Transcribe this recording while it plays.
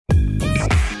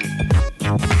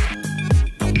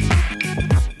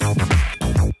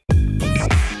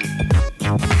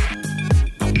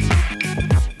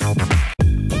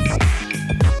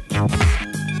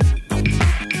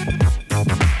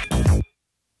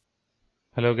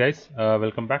Hello guys,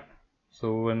 welcome back.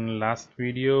 So in last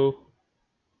video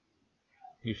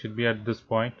you should be at this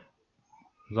point.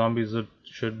 Zombies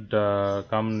should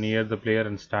come near the player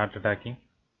and start attacking.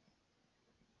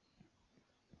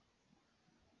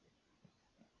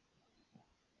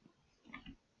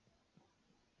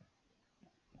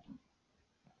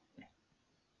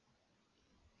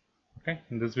 Okay,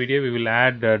 in this video we will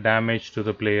add damage to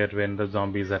the player when the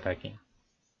zombie is attacking.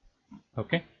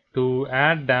 Okay, to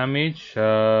add damage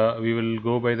we will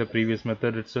go by the previous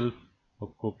method itself.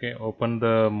 Okay, open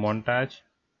the montage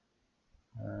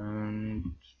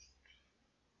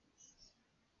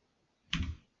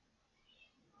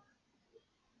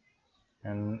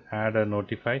and add a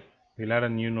notify. We'll add a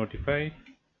new notify,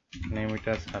 name it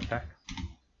as attack,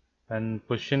 and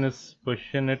position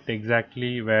it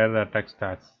exactly where the attack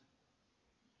starts.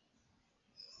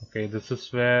 Okay, this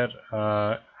is where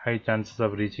high chances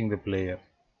of reaching the player,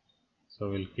 so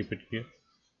we'll keep it here.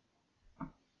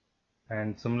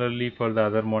 And similarly for the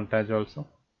other montage also.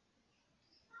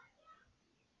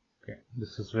 Okay,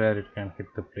 this is where it can hit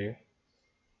the player.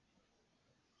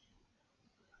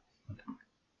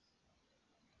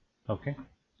 Okay,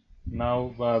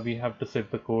 now we have to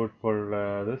set the code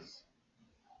for this.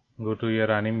 Go to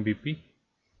your anim BP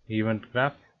event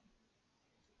graph,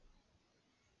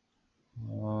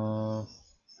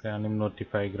 anim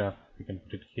notify graph. We can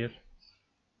put it here.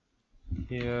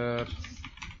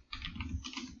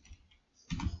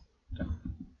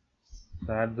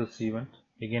 So add this event.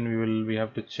 Again we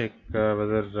have to check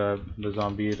whether the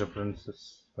zombie reference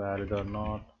is valid or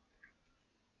not.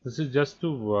 This is just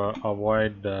to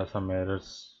avoid some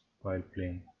errors while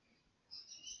playing.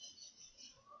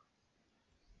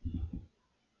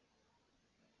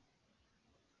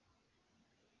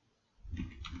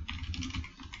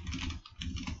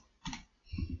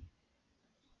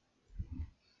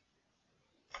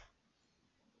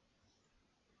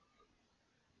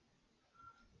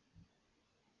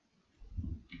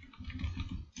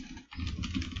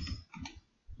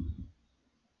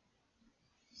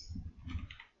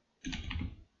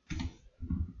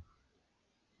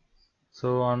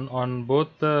 So on both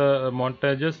the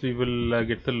montages we will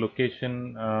get the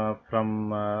location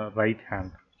from right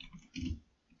hand.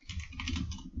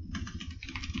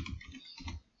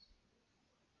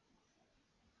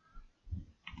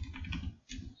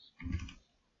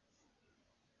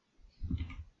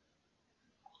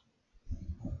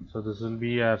 So this will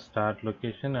be our start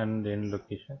location and end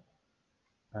location,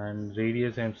 and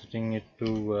radius I am setting it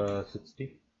to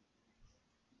 60,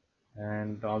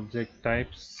 and object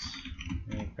types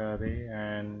make array,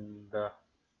 and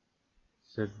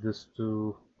set this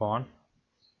to pawn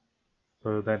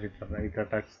so that it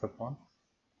attacks the pawn,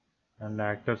 and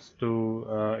actors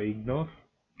to ignore.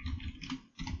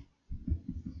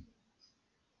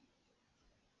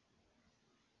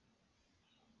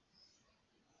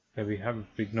 Okay, we have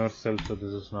ignore cell, so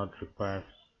this is not required.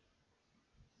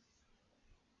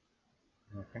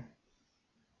 Okay.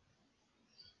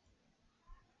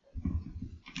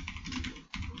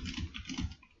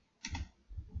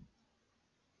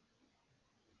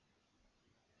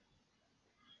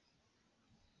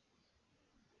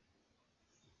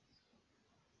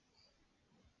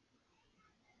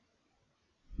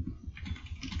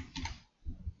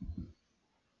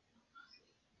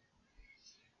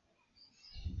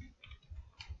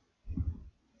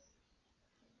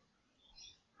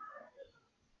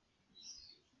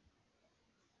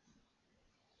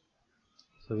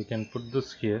 So we can put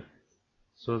this here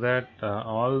so that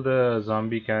all the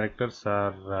zombie characters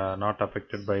are not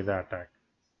affected by the attack.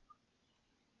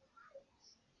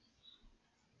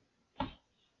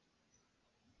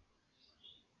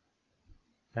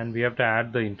 And we have to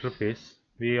add the interface.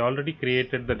 We already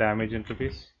created the damage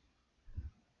interface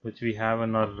which we have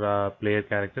in our player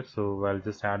character, so I'll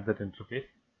just add that interface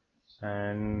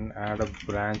and add a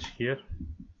branch here.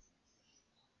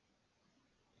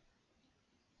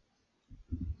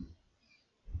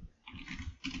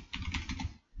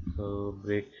 So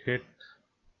break hit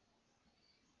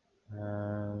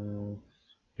and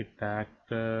hit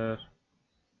actor.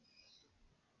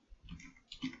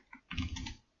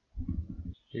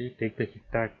 Okay, take the hit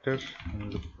actor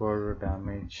and look for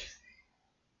damage.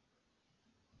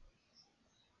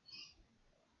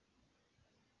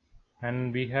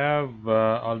 And we have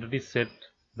already set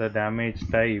the damage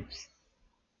types,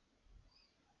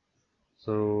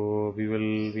 so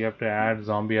we have to add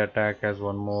zombie attack as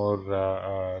one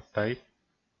more type.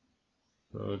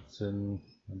 So it's in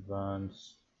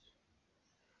advanced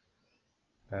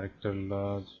character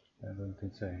large. I don't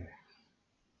think so.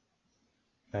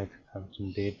 I have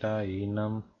some data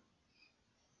enum.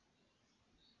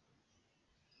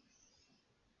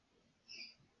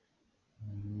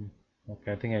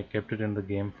 Okay, I think I kept it in the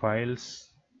game files.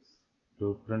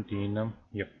 Blueprint enum.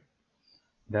 Yep.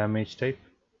 Damage type.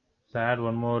 So add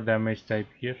one more damage type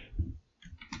here.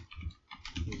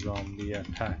 Zombie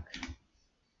attack.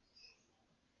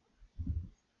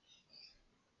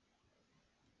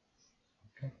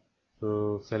 Okay.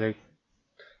 So select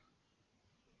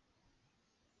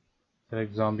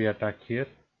zombie attack here,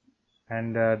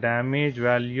 and damage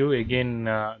value again.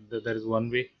 There is one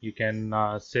way you can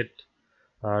set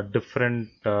different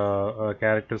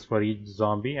characters for each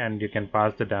zombie, and you can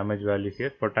pass the damage value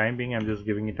here. For time being, I'm just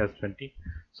giving it as 20.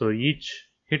 So each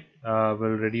hit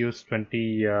will reduce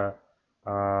 20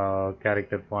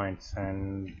 character points,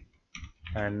 and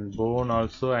bone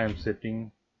also I am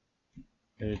setting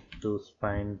it to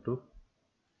spine 2,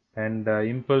 and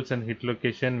impulse and hit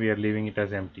location we are leaving it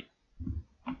as empty.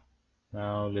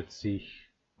 Now let's see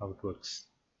how it works.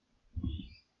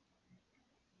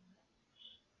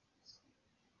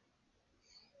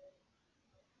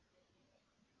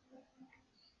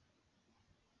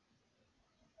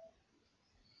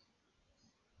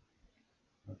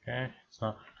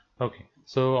 Okay,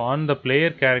 so on the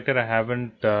player character I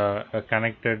haven't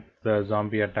connected the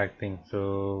zombie attack thing,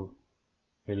 so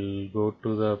we'll go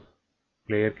to the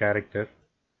player character,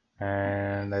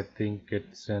 and I think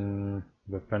it's in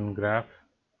weapon graph.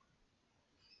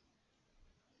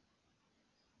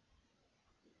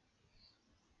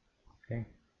 Okay,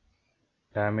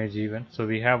 damage event. So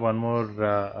we have one more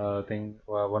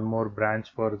one more branch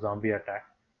for zombie attack.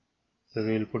 So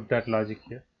we will put that logic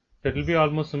here. So it will be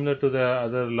almost similar to the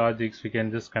other logics. We can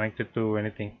just connect it to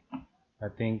anything. I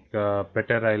think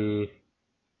better I'll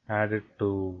add it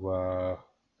to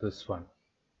this one.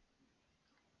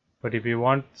 But if you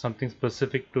want something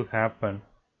specific to happen,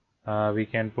 we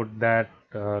can put that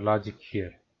logic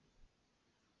here.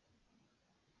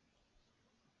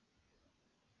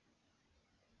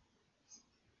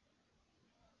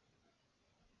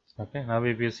 Okay, now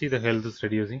if you see, the health is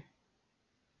reducing.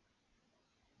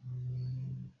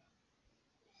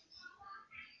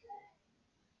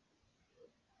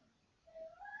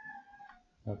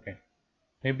 Okay,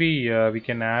 maybe we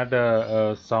can add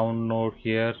a sound node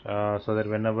here so that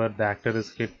whenever the actor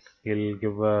is hit, he'll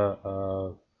give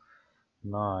a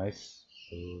noise.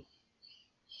 So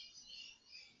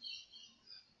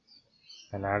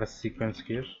I'll add a sequence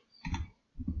here,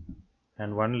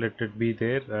 and one, let it be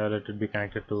there, let it be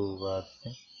connected to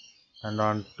thing. And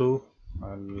on 2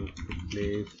 I'll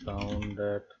play sound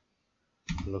at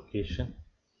location.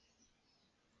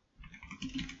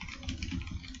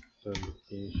 So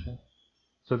location.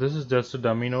 So this is just a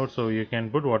dummy node, so you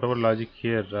can put whatever logic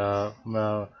here,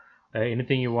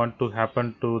 anything you want to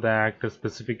happen to the actor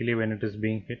specifically when it is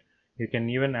being hit. You can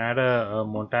even add a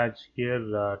montage here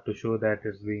to show that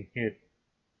it's being hit.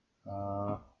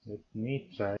 Let me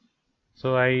try.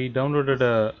 So I downloaded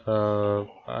a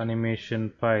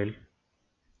animation file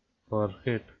for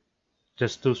hit,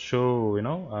 just to show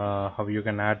how you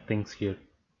can add things here.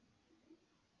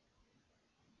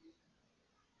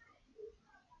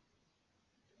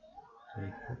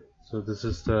 So this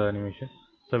is the animation.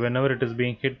 So whenever it is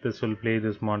being hit, this will play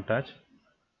this montage,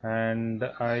 and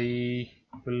I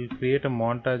will create a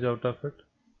montage out of it.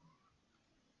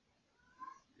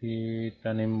 Create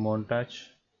an montage,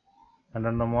 and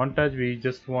on the montage we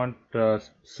just want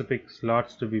specific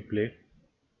slots to be played.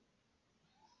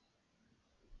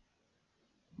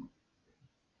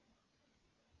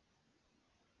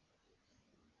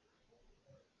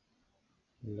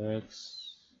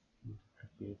 Let's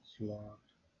create slot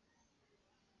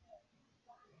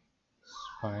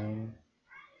spine.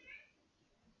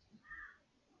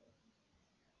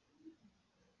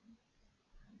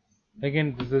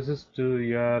 Again, this is to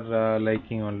your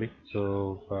liking only,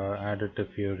 so add it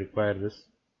if you require this.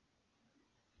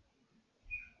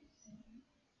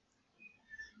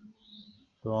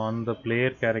 So on the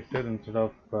player character, instead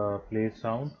of play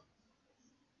sound,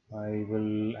 I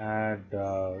will add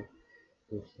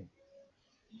this thing.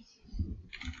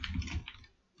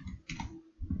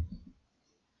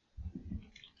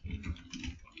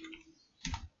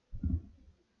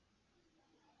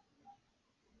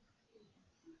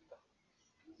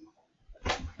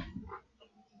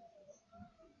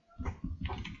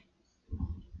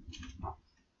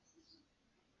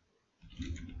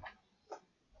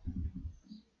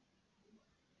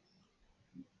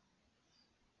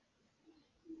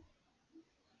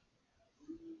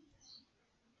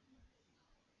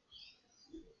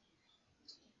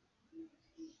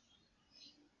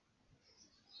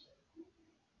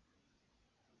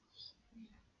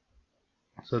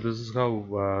 So this is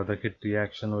how the hit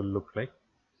reaction will look like.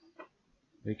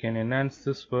 We can enhance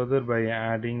this further by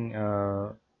adding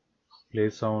play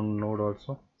sound node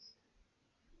also.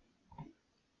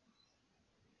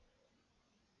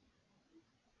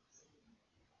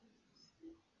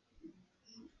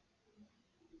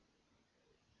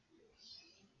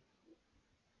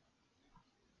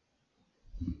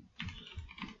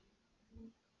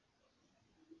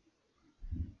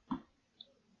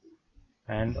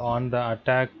 And on the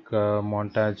attack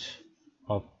montage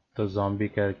of the zombie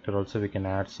character also we can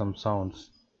add some sounds.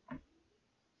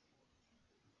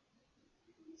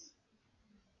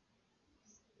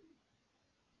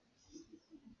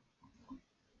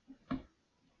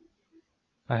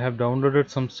 I have downloaded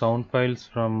some sound files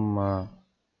from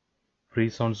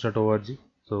freesounds.org,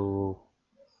 so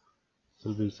this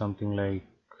will be something like,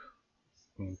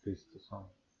 increase the sound,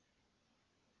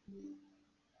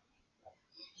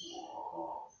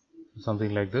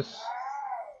 something like this.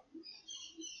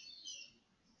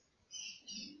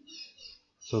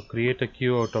 So create a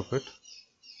queue out of it.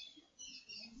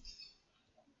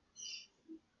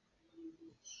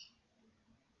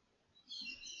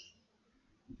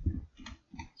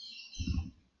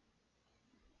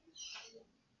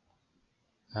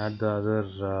 Add the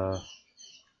other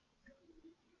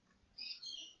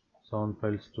sound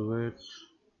files to it.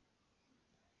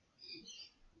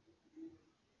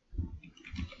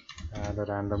 Add a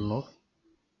random node.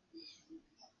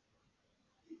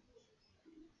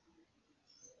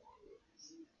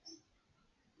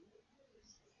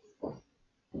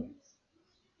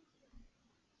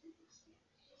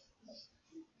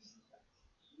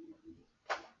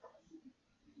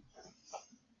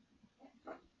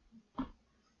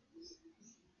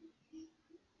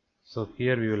 So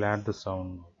here we will add the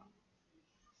sound.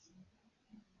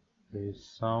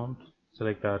 This sound,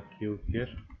 select our queue here.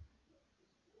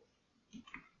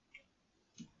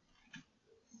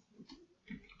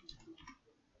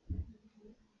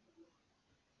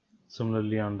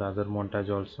 Similarly on the other montage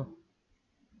also.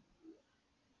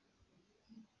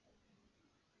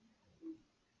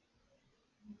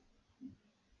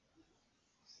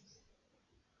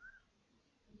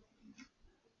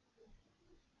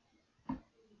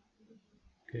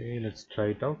 Okay, let's try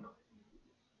it out.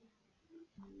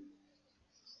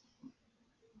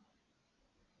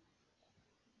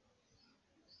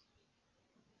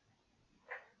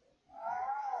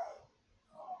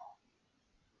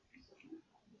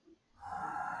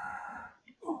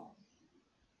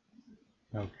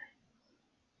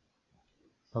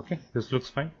 Okay, this looks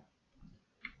fine.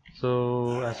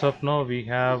 So as of now we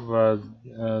have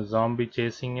a zombie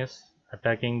chasing us,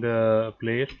 attacking the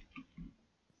player.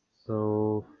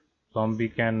 So zombie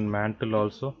can mantle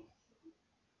also,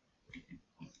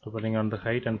 depending on the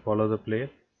height, and follow the player.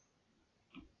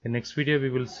 In next video we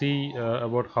will see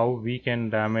about how we can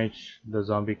damage the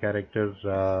zombie character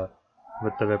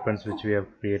with the weapons which we have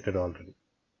created already.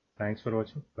 Thanks for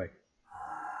watching. Bye.